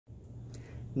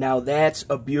Now that's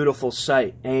a beautiful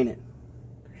sight, ain't it?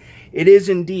 It is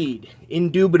indeed,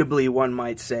 indubitably one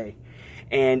might say.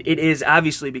 And it is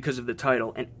obviously because of the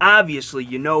title. And obviously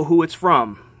you know who it's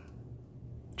from.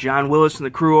 John Willis and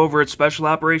the crew over at Special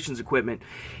Operations Equipment.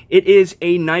 It is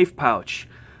a knife pouch.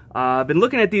 I've been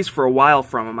looking at these for a while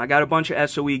from them. I got a bunch of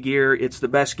S.O.E gear. It's the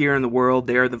best gear in the world.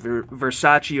 They are the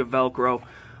Versace of Velcro.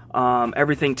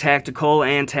 Everything tactical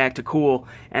and tactical.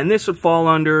 And this would fall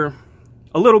under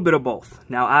a little bit of both.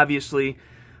 Now obviously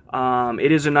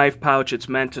it is a knife pouch. It's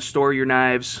meant to store your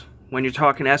knives. When you're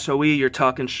talking S.O.E, you're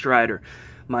talking Strider.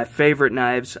 My favorite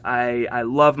knives. I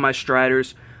love my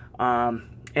Striders.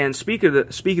 And speak of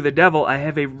the devil, I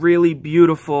have a really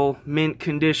beautiful mint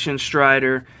condition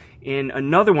Strider in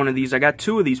another one of these. I got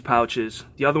two of these pouches.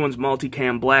 The other one's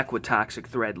multicam black with toxic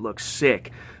thread. Looks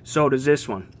sick. So does this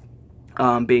one,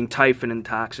 being Typhon and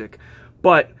toxic.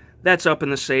 But that's up in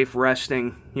the safe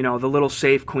resting. You know, the little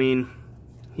safe queen.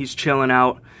 He's chilling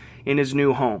out in his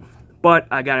new home. But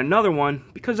I got another one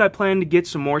because I plan to get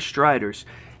some more Striders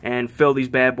and fill these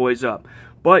bad boys up.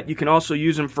 But you can also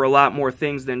use them for a lot more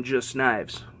things than just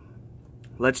knives.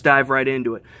 Let's dive right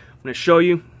into it. I'm going to show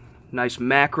you a nice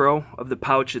macro of the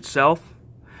pouch itself.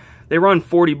 They run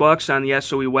 40 bucks on the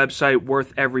S.O.E website,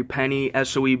 worth every penny.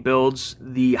 S.O.E builds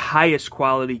the highest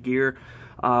quality gear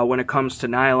when it comes to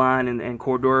nylon and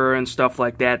Cordura and stuff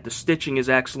like that. The stitching is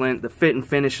excellent. The fit and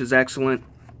finish is excellent.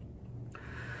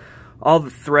 All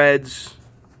the threads,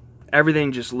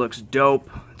 everything just looks dope.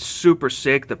 It's super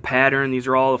sick. The pattern, these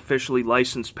are all officially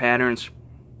licensed patterns.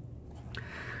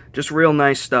 Just real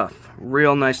nice stuff.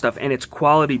 Real nice stuff. And it's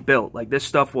quality built. Like, this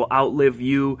stuff will outlive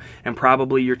you and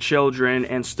probably your children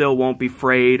and still won't be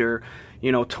frayed or,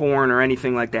 you know, torn or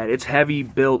anything like that. It's heavy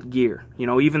built gear. You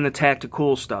know, even the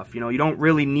tactical stuff. You know, you don't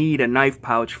really need a knife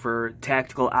pouch for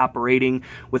tactical operating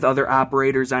with other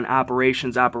operators on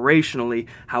operations operationally.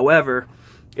 However,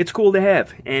 it's cool to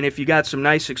have. And if you got some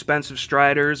nice expensive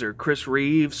Striders or Chris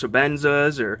Reeves,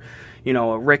 Sabenzas, or, you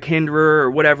know, a Rick Hinderer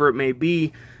or whatever it may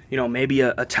be, you know, maybe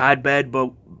a Todd Begg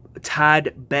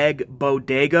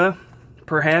Bodega,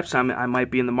 perhaps. I might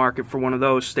be in the market for one of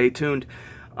those. Stay tuned.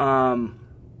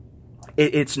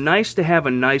 It's nice to have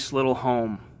a nice little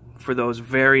home for those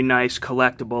very nice,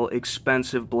 collectible,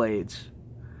 expensive blades.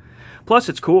 Plus,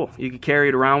 it's cool. You can carry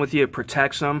it around with you. It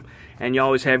protects them, and you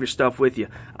always have your stuff with you.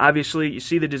 Obviously, you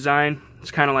see the design.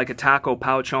 It's kind of like a taco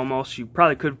pouch almost. You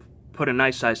probably could put a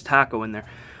nice-sized taco in there.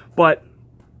 But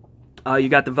you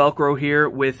got the Velcro here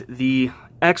with the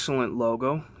excellent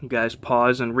logo. You guys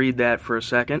pause and read that for a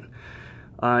second.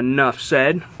 Enough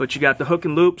said. But you got the hook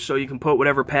and loop, so you can put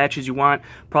whatever patches you want.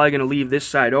 Probably going to leave this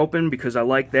side open because I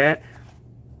like that.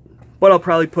 But I'll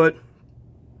probably put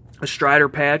a Strider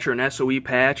patch or an S.O.E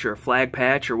patch or a flag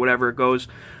patch or whatever it goes,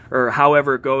 or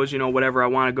however it goes, you know, whatever I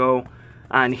want to go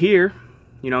on here.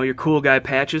 You know, your cool guy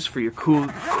patches for your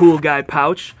cool guy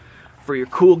pouch, for your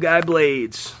cool guy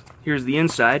blades. Here's the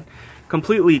inside.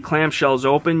 Completely clamshells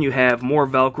open. You have more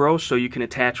Velcro, so you can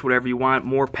attach whatever you want.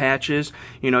 More patches.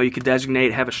 You know, you could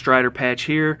designate, have a Strider patch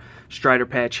here,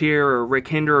 or a Rick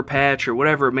Hinderer patch, or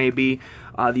whatever it may be.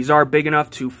 These are big enough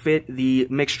to fit the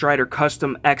Mixed Strider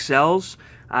Custom XLs,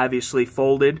 obviously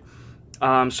folded.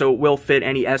 So it will fit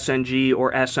any SNG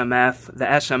or SMF. The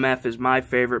SMF is my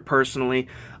favorite personally.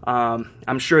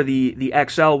 I'm sure the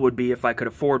XL would be if I could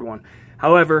afford one.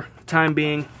 However, time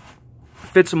being,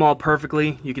 fits them all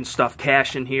perfectly. You can stuff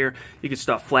cash in here. You can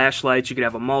stuff flashlights. You could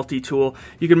have a multi-tool.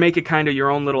 You can make it kind of your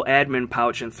own little admin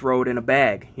pouch and throw it in a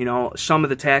bag. You know, some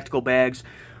of the tactical bags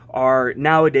are,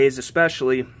 nowadays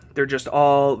especially, they're just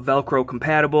all Velcro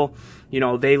compatible. You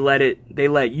know, they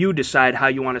let you decide how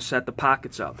you want to set the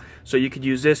pockets up. So you could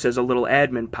use this as a little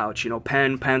admin pouch. You know,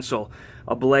 pen, pencil,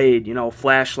 a blade, you know,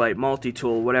 flashlight,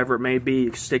 multi-tool, whatever it may be.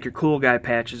 You can stick your cool guy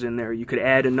patches in there. You could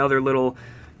add another little,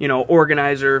 you know,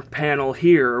 organizer panel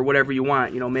here or whatever you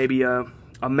want. You know, maybe a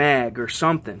mag or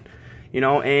something. You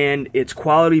know, and it's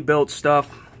quality built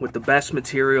stuff with the best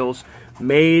materials,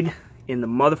 made in the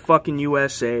motherfucking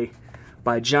USA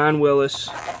by John Willis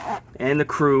and the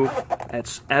crew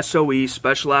at S.O.E,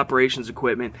 Special Operations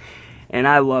Equipment, and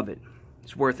I love it.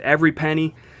 It's worth every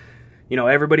penny. You know,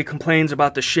 everybody complains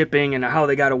about the shipping and how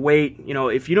they gotta wait. You know,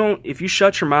 if you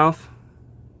shut your mouth,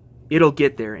 it'll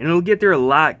get there, and it'll get there a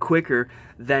lot quicker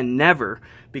than never,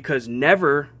 because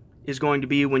never is going to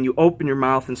be when you open your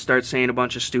mouth and start saying a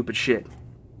bunch of stupid shit.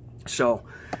 So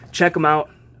check them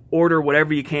out. Order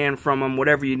whatever you can from them,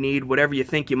 whatever you need, whatever you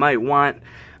think you might want.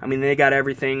 I mean, they got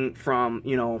everything from,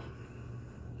 you know,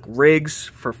 rigs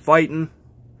for fighting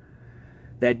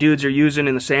that dudes are using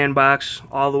in the sandbox,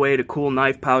 all the way to cool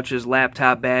knife pouches,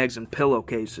 laptop bags, and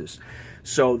pillowcases.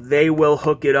 So they will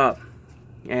hook it up.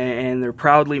 and they're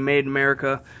proudly made in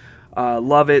America.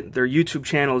 Love it. Their YouTube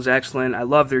channel is excellent. I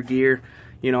love their gear.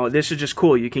 You know, this is just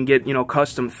cool. You can get, you know,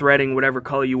 custom threading, whatever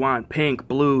color you want. Pink,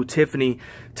 blue, Tiffany,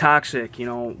 Toxic, you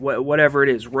know, whatever it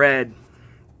is, red.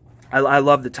 I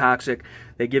love the Toxic.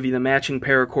 They give you the matching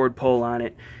paracord pull on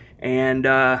it. And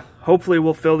hopefully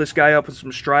we'll fill this guy up with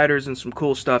some Striders and some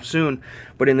cool stuff soon.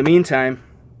 But in the meantime,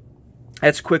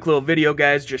 that's a quick little video,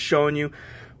 guys, just showing you.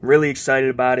 Really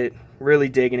excited about it. Really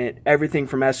digging it. Everything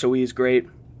from S.O.E is great.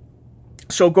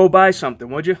 So go buy something,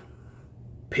 would you?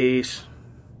 Peace.